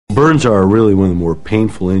Burns are really one of the more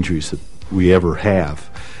painful injuries that we ever have.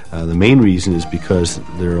 The main reason is because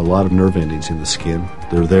there are a lot of nerve endings in the skin.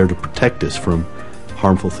 They're there to protect us from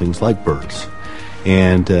harmful things like burns.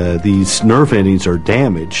 And these nerve endings are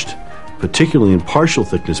damaged, particularly in partial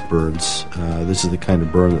thickness burns. This is the kind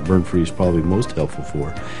of burn that Burnfree is probably most helpful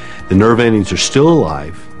for. The nerve endings are still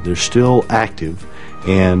alive, they're still active,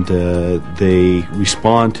 and they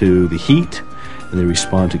respond to the heat and they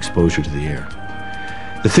respond to exposure to the air.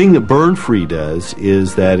 The thing that Burnfree does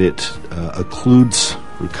is that it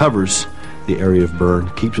recovers the area of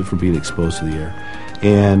burn, keeps it from being exposed to the air,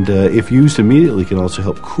 and if used immediately can also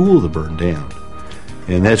help cool the burn down.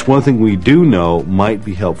 And that's one thing we do know might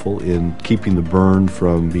be helpful in keeping the burn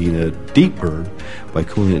from being a deep burn by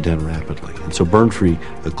cooling it down rapidly. And so Burnfree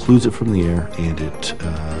occludes it from the air and it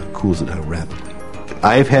cools it down rapidly.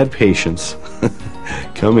 I've had patients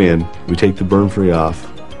come in, we take the Burnfree off,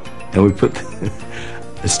 and we put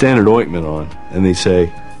a standard ointment on, and they say,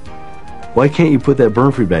 "Why can't you put that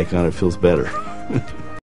Burnfree back on? It feels better."